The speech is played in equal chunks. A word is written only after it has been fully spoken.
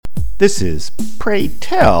This is Pray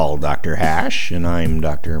Tell Dr. Hash, and I'm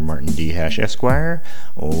Dr. Martin D. Hash, Esquire,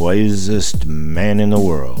 wisest man in the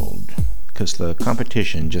world. 'Cause the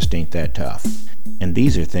competition just ain't that tough. And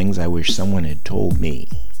these are things I wish someone had told me.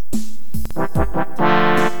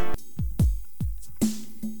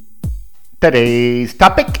 Today's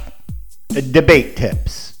topic, debate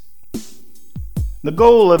tips. The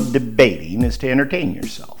goal of debating is to entertain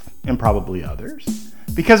yourself, and probably others,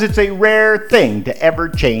 because it's a rare thing to ever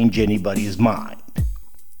change anybody's mind.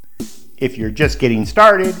 If you're just getting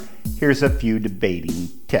started, here's a few debating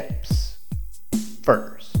tips.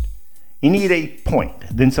 First, you need a point,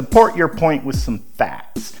 then support your point with some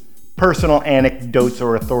facts. Personal anecdotes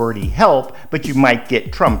or authority help, but you might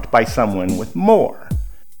get trumped by someone with more.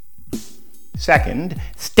 Second,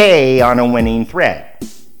 stay on a winning thread,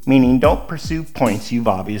 meaning don't pursue points you've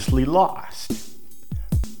obviously lost.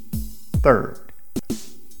 Third,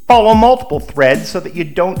 follow multiple threads so that you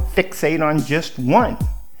don't fixate on just one.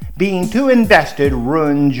 Being too invested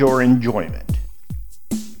ruins your enjoyment.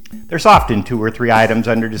 There's often 2 or 3 items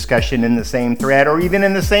under discussion in the same thread or even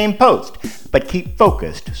in the same post, but keep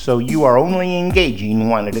focused so you are only engaging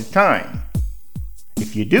one at a time.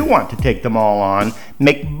 If you do want to take them all on,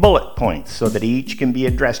 make bullet points so that each can be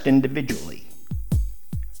addressed individually.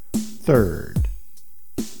 Third,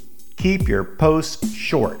 keep your posts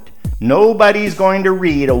short. Nobody's going to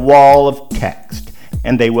read a wall of text,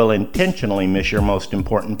 and they will intentionally miss your most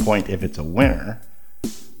important point if it's a winner.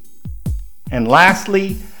 And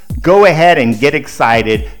lastly, go ahead and get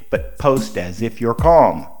excited, but post as if you're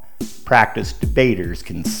calm. Practiced debaters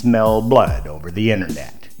can smell blood over the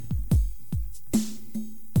internet.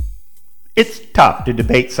 It's tough to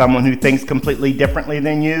debate someone who thinks completely differently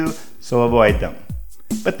than you, so avoid them.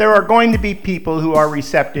 But there are going to be people who are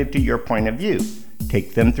receptive to your point of view.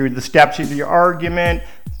 Take them through the steps of your argument,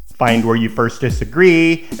 find where you first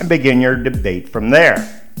disagree, and begin your debate from there.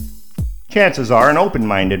 Chances are an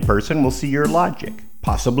open-minded person will see your logic,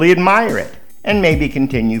 possibly admire it, and maybe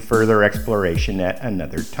continue further exploration at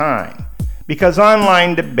another time. Because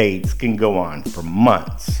online debates can go on for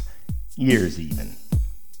months, years even.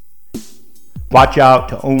 Watch out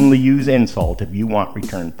to only use insult if you want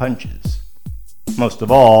return punches. Most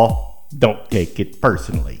of all, don't take it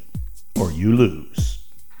personally, or you lose.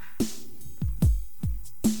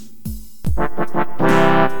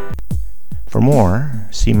 For more,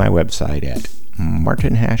 see my website at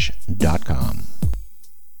martinhash.com.